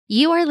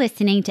You are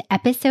listening to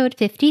episode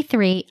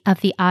 53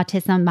 of the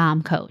Autism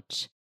Mom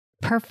Coach,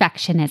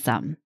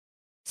 Perfectionism.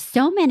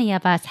 So many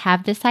of us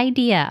have this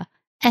idea,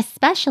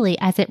 especially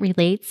as it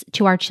relates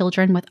to our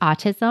children with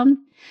autism,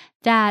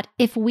 that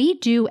if we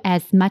do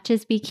as much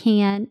as we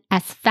can,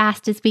 as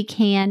fast as we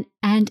can,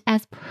 and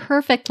as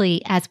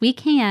perfectly as we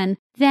can,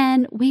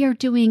 then we are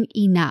doing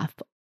enough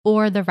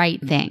or the right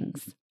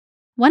things.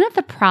 One of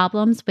the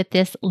problems with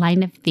this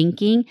line of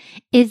thinking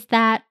is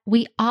that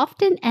we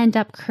often end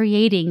up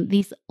creating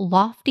these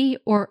lofty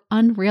or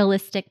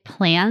unrealistic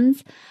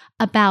plans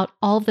about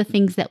all the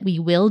things that we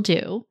will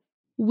do.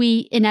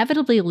 We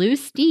inevitably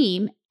lose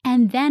steam,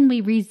 and then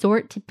we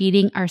resort to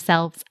beating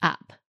ourselves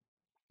up.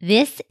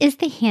 This is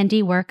the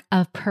handiwork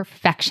of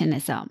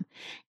perfectionism.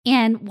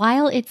 And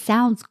while it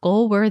sounds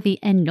goal-worthy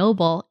and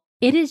noble,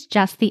 it is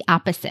just the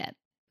opposite.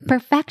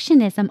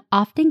 Perfectionism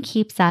often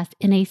keeps us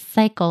in a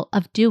cycle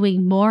of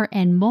doing more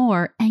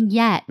and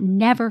yet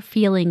never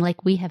feeling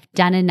like we have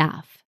done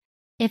enough.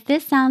 If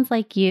this sounds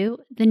like you,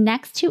 the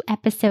next 2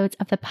 episodes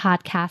of the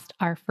podcast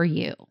are for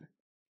you.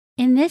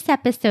 In this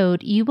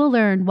episode, you will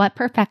learn what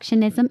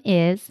perfectionism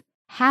is,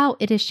 how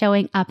it is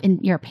showing up in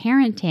your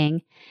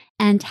parenting,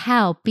 and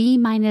how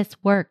B-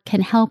 work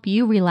can help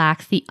you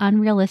relax the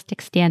unrealistic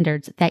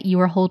standards that you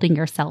are holding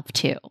yourself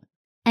to.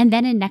 And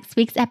then in next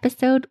week's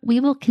episode, we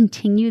will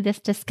continue this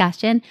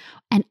discussion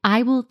and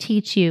I will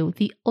teach you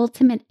the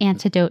ultimate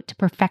antidote to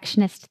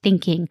perfectionist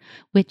thinking,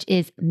 which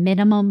is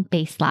minimum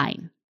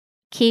baseline.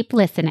 Keep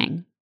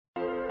listening.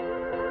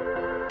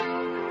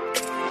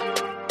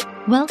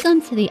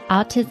 Welcome to the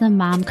Autism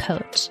Mom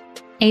Coach,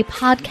 a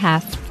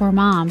podcast for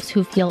moms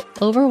who feel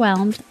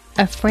overwhelmed,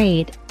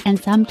 afraid, and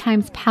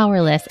sometimes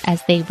powerless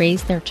as they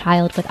raise their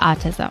child with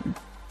autism.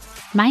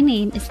 My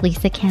name is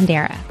Lisa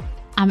Candera.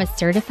 I'm a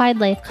certified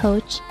life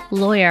coach,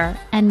 lawyer,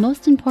 and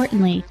most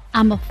importantly,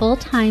 I'm a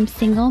full-time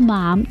single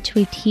mom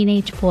to a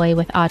teenage boy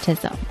with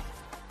autism.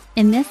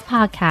 In this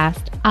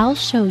podcast, I'll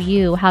show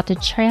you how to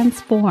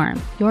transform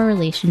your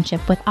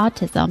relationship with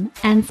autism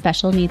and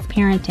special needs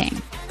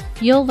parenting.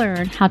 You'll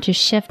learn how to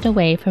shift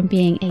away from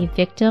being a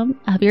victim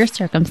of your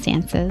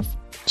circumstances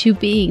to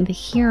being the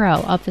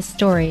hero of the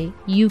story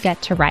you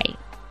get to write.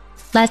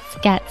 Let's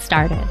get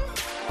started.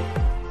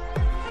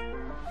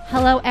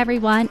 Hello,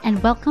 everyone,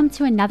 and welcome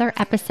to another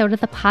episode of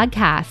the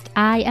podcast.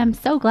 I am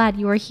so glad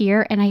you are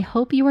here, and I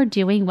hope you are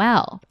doing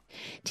well.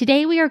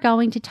 Today, we are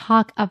going to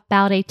talk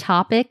about a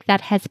topic that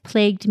has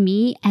plagued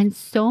me and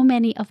so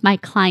many of my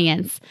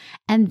clients,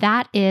 and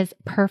that is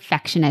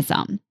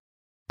perfectionism.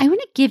 I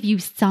want to give you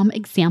some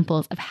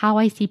examples of how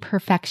I see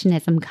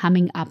perfectionism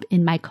coming up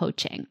in my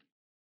coaching.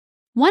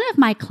 One of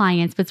my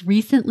clients was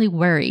recently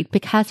worried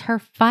because her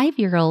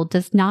 5-year-old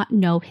does not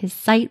know his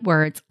sight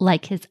words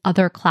like his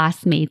other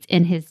classmates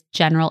in his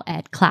general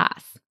ed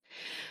class.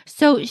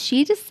 So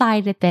she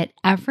decided that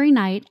every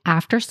night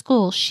after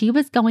school, she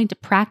was going to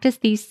practice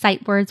these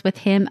sight words with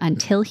him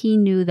until he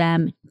knew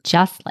them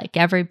just like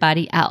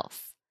everybody else.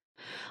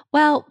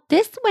 Well,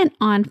 this went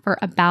on for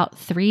about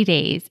 3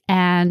 days,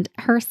 and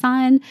her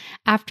son,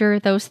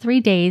 after those 3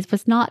 days,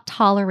 was not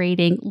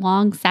tolerating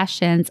long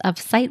sessions of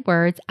sight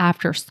words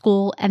after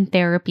school and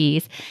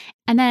therapies.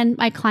 And then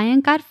my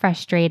client got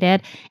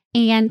frustrated,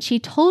 and she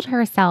told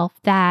herself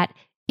that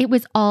it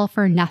was all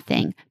for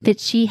nothing, that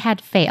she had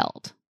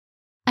failed.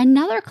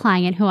 Another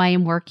client who I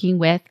am working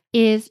with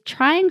is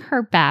trying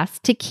her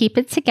best to keep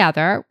it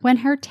together when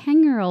her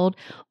 10-year-old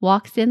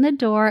walks in the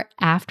door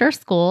after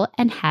school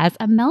and has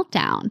a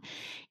meltdown.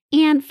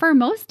 And for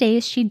most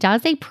days, she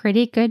does a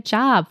pretty good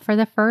job. For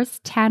the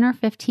first 10 or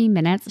 15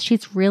 minutes,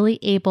 she's really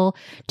able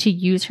to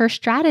use her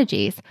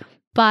strategies.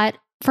 But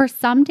for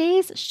some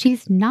days,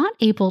 she's not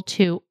able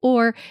to,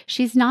 or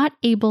she's not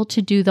able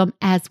to do them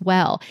as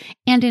well.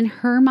 And in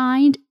her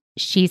mind,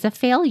 she's a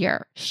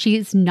failure.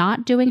 She's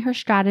not doing her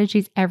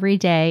strategies every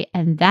day,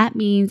 and that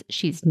means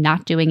she's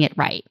not doing it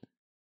right.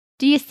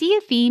 Do you see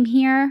a theme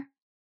here?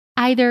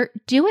 Either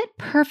do it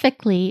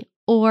perfectly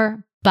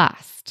or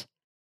bust.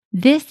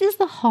 This is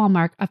the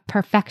hallmark of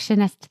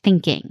perfectionist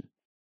thinking.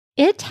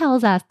 It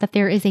tells us that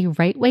there is a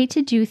right way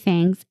to do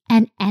things,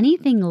 and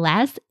anything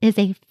less is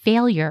a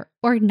failure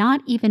or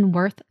not even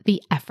worth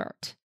the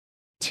effort.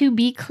 To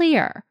be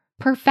clear,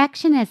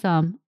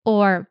 perfectionism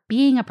or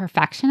being a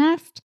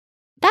perfectionist,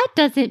 that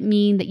doesn't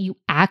mean that you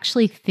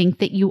actually think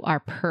that you are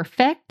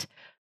perfect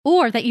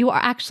or that you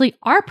actually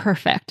are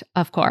perfect,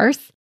 of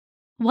course.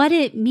 What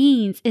it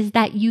means is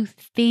that you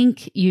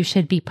think you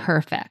should be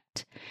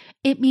perfect.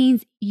 It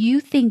means you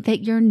think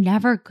that you're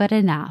never good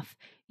enough.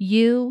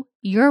 You,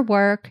 your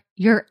work,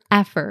 your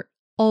effort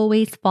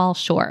always fall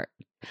short.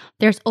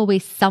 There's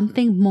always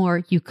something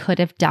more you could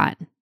have done.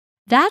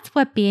 That's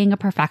what being a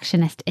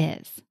perfectionist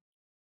is.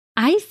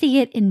 I see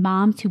it in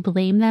moms who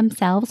blame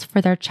themselves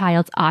for their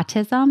child's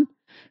autism,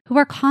 who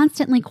are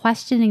constantly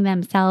questioning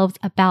themselves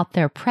about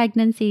their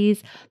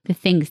pregnancies, the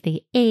things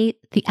they ate,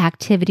 the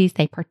activities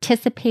they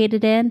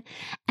participated in.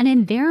 And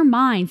in their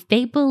minds,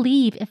 they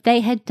believe if they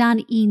had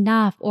done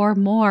enough or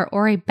more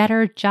or a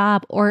better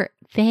job, or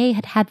they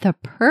had had the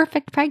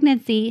perfect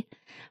pregnancy,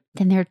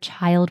 then their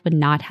child would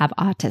not have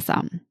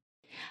autism.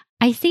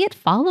 I see it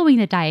following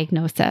the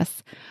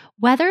diagnosis.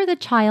 Whether the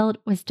child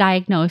was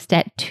diagnosed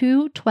at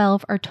 2,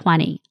 12, or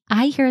 20,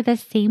 I hear the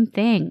same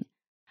thing.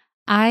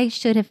 I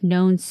should have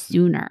known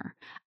sooner.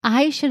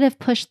 I should have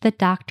pushed the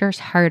doctors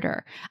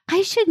harder.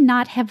 I should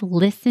not have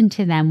listened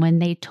to them when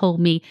they told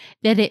me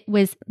that it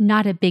was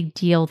not a big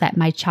deal that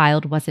my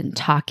child wasn't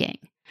talking.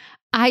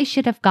 I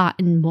should have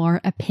gotten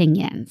more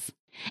opinions.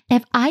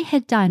 If I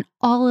had done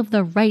all of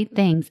the right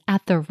things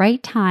at the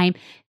right time,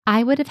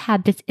 I would have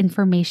had this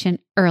information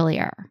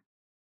earlier.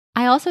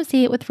 I also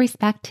see it with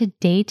respect to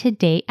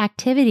day-to-day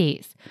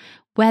activities,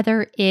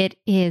 whether it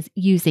is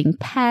using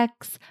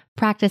PECS,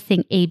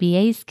 practicing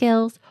ABA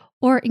skills,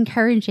 or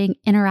encouraging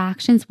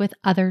interactions with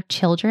other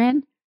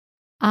children.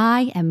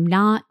 I am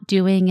not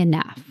doing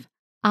enough.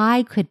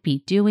 I could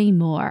be doing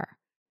more.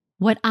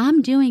 What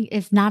I'm doing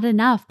is not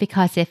enough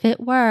because if it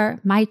were,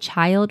 my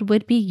child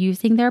would be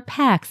using their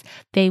PECS,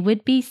 they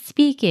would be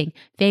speaking,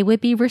 they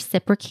would be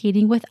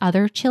reciprocating with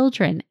other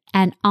children,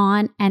 and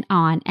on and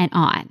on and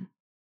on.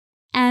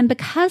 And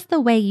because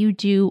the way you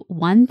do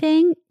one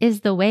thing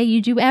is the way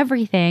you do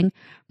everything,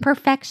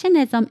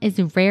 perfectionism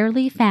is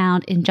rarely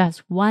found in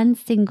just one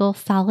single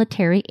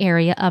solitary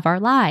area of our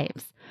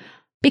lives.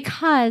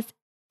 Because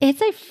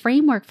it's a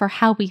framework for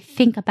how we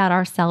think about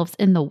ourselves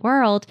in the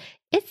world,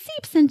 it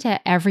seeps into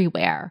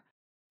everywhere.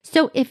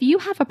 So if you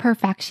have a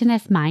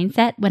perfectionist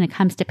mindset when it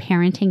comes to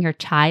parenting your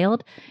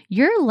child,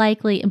 you're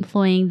likely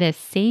employing this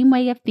same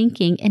way of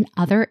thinking in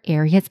other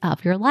areas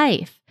of your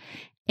life.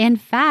 In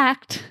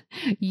fact,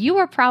 you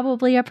were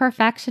probably a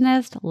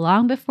perfectionist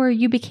long before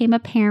you became a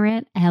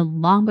parent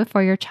and long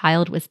before your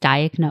child was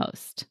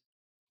diagnosed.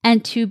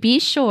 And to be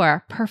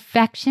sure,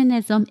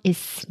 perfectionism is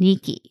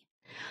sneaky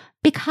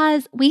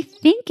because we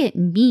think it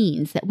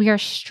means that we are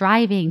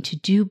striving to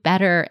do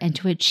better and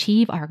to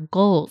achieve our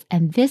goals,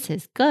 and this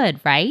is good,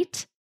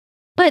 right?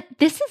 But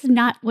this is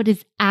not what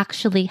is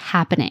actually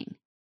happening.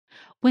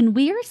 When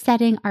we are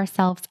setting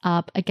ourselves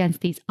up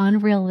against these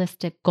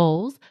unrealistic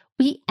goals,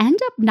 we end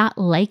up not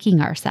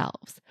liking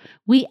ourselves.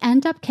 We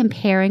end up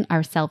comparing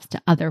ourselves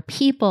to other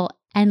people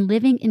and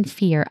living in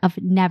fear of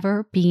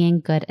never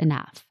being good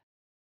enough.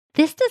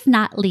 This does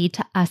not lead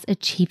to us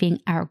achieving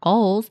our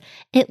goals.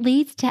 It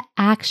leads to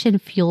action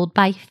fueled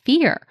by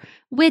fear,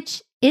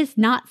 which is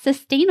not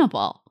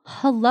sustainable.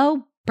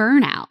 Hello,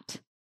 burnout.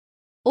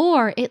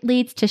 Or it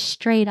leads to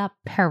straight up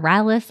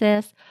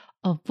paralysis,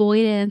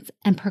 avoidance,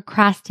 and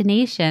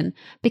procrastination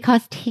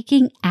because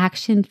taking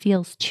action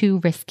feels too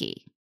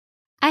risky.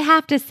 I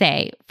have to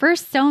say, for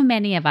so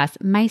many of us,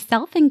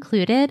 myself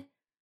included,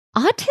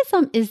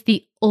 autism is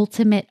the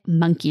ultimate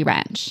monkey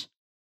wrench.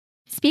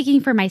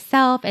 Speaking for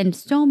myself and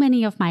so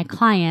many of my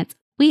clients,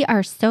 we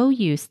are so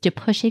used to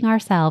pushing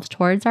ourselves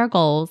towards our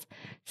goals,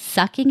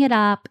 sucking it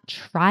up,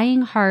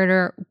 trying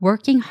harder,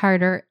 working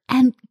harder,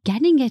 and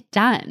getting it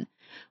done.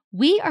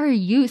 We are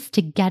used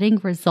to getting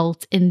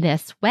results in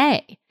this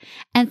way.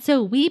 And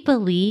so we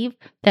believe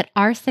that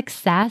our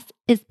success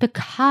is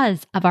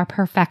because of our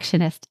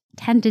perfectionist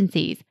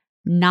tendencies,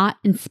 not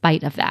in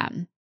spite of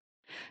them.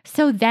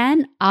 So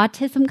then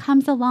autism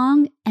comes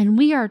along and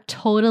we are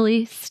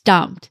totally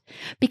stumped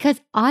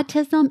because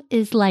autism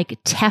is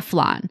like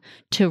Teflon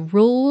to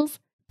rules,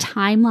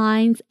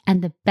 timelines,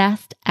 and the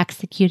best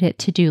executed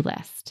to-do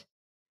list.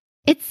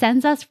 It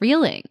sends us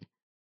reeling.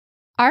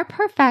 Our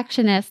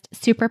perfectionist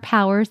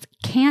superpowers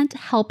can't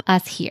help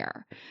us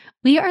here.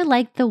 We are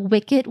like the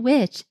Wicked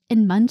Witch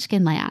in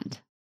Munchkinland.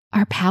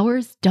 Our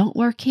powers don't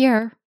work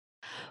here.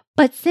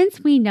 But since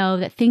we know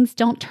that things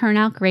don't turn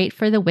out great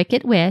for the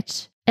Wicked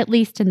Witch, at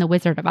least in The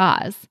Wizard of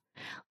Oz,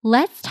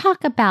 let's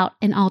talk about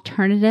an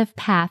alternative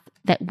path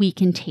that we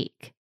can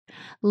take.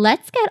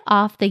 Let's get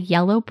off the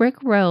yellow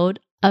brick road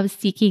of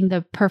seeking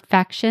the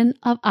perfection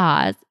of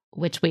Oz,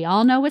 which we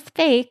all know is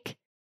fake,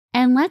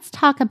 and let's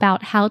talk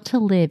about how to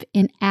live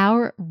in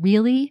our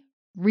really,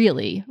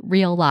 really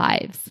real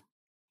lives.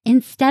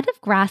 Instead of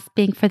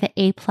grasping for the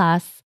A+,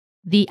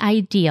 the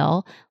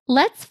ideal,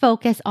 let's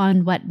focus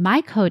on what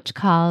my coach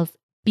calls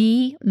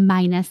B-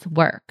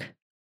 work.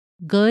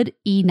 Good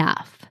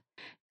enough.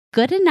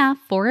 Good enough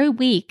for a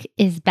week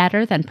is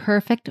better than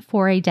perfect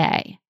for a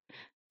day.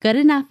 Good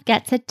enough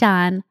gets it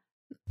done.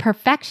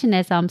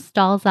 Perfectionism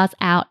stalls us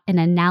out in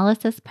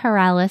analysis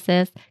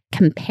paralysis,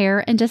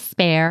 compare and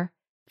despair,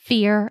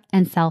 fear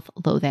and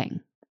self-loathing.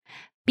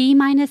 B-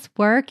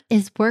 work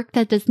is work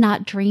that does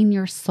not drain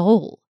your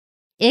soul.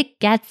 It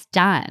gets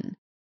done.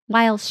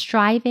 While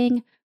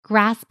striving,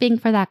 grasping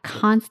for that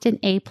constant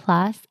A+,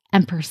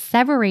 and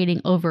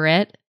perseverating over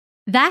it,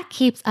 that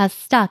keeps us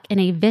stuck in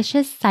a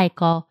vicious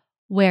cycle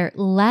where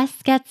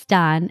less gets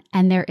done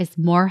and there is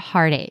more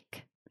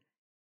heartache.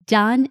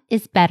 Done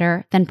is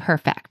better than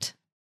perfect.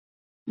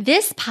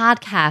 This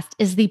podcast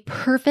is the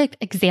perfect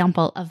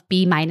example of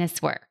B-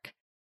 work.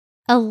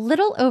 A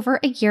little over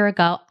a year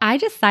ago, I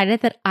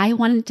decided that I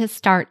wanted to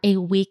start a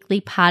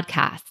weekly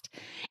podcast.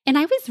 And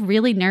I was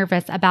really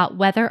nervous about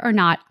whether or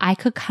not I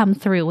could come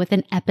through with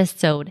an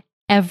episode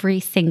every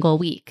single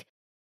week,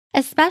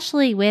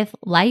 especially with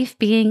life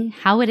being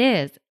how it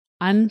is.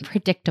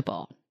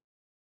 unpredictable?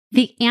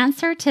 The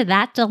answer to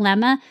that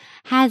dilemma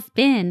has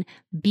been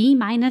B-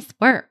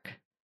 work.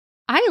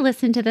 I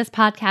listen to this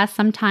podcast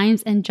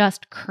sometimes and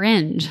just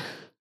cringe.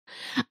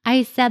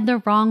 I said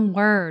the wrong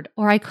word,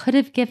 or I could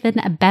have given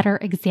a better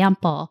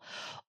example,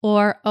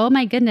 or, oh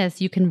my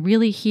goodness, you can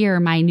really hear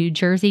my New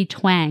Jersey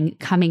twang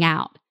coming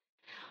out.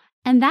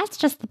 And that's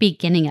just the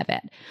beginning of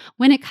it.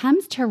 When it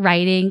comes to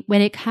writing,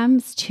 when it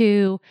comes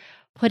to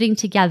putting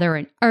together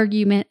an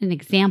argument and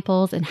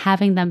examples and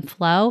having them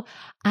flow,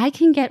 I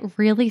can get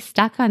really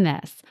stuck on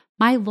this.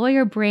 My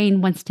lawyer brain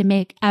wants to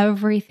make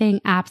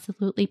everything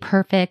absolutely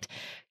perfect,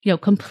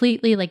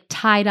 completely like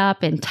tied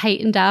up and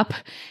tightened up.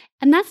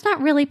 And that's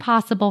not really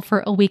possible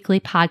for a weekly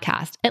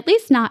podcast, at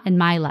least not in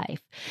my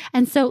life.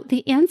 And so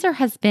the answer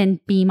has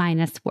been B-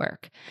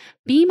 work.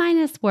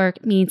 B-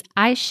 work means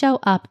I show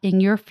up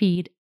in your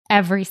feed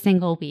every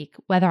single week,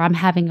 whether I'm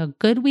having a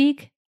good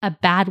week, a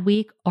bad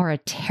week, or a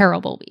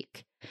terrible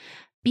week.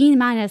 B-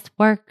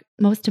 work,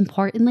 most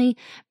importantly,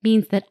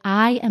 means that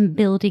I am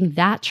building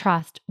that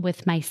trust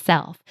with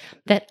myself,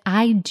 that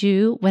I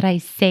do what I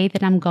say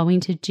that I'm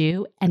going to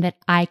do and that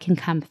I can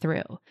come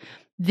through.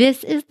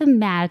 This is the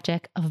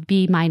magic of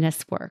B-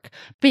 work,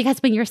 because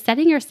when you're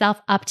setting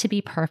yourself up to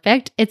be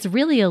perfect, it's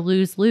really a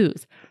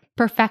lose-lose.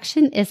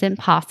 Perfection isn't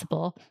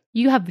possible.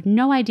 You have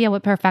no idea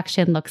what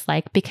perfection looks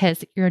like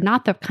because you're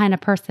not the kind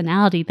of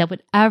personality that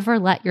would ever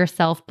let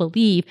yourself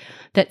believe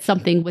that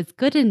something was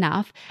good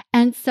enough.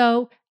 And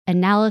so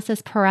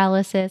analysis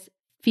paralysis,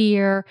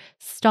 fear,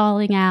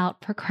 stalling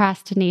out,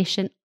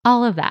 procrastination,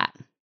 all of that.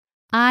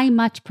 I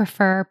much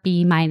prefer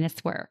B-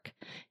 work.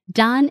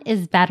 Done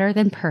is better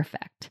than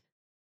perfect.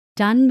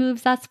 Done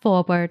moves us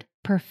forward.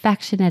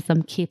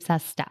 Perfectionism keeps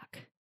us stuck.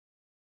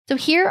 So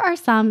here are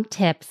some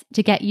tips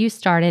to get you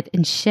started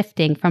in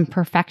shifting from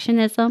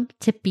perfectionism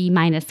to B-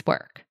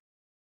 work.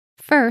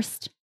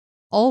 First,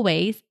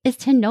 always, is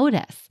to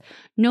notice.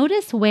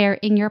 Notice where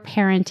in your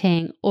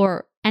parenting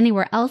or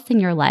anywhere else in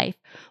your life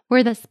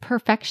where this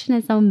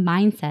perfectionism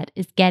mindset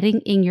is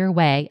getting in your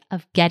way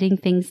of getting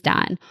things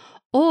done,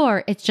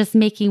 or it's just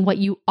making what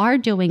you are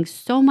doing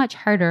so much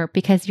harder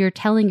because you're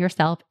telling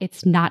yourself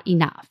it's not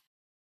enough.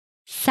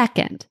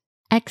 Second,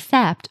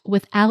 accept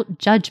without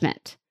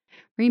judgment.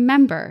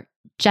 Remember,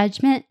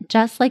 judgment,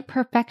 just like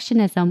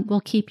perfectionism, will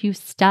keep you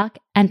stuck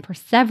and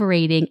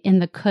perseverating in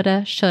the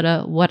coulda,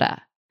 shoulda,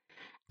 woulda.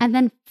 And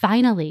then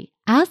finally,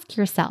 ask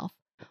yourself,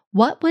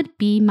 what would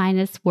B-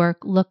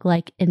 work look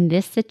like in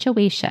this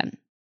situation?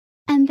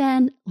 And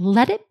then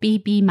let it be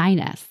B-.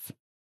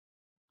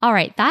 All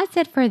right, that's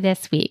it for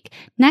this week.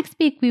 Next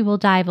week, we will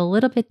dive a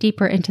little bit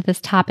deeper into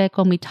this topic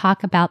when we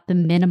talk about the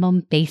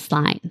minimum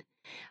baseline.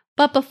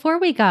 But before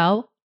we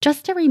go,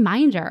 just a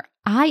reminder,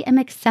 I am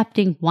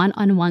accepting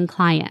one-on-one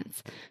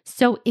clients.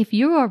 So if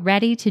you are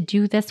ready to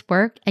do this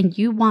work and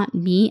you want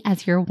me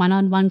as your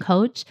one-on-one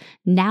coach,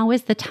 now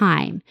is the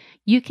time.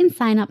 You can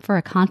sign up for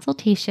a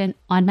consultation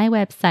on my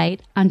website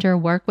under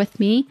Work With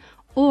Me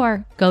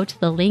or go to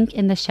the link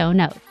in the show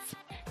notes.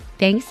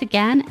 Thanks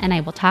again, and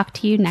I will talk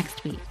to you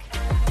next week.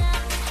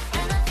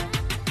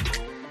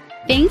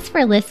 Thanks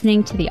for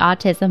listening to the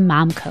Autism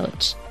Mom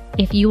Coach.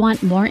 If you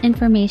want more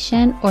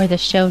information or the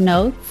show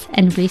notes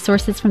and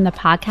resources from the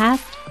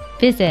podcast,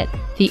 visit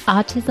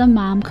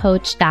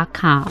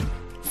theautismmomcoach.com.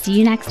 See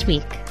you next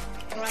week.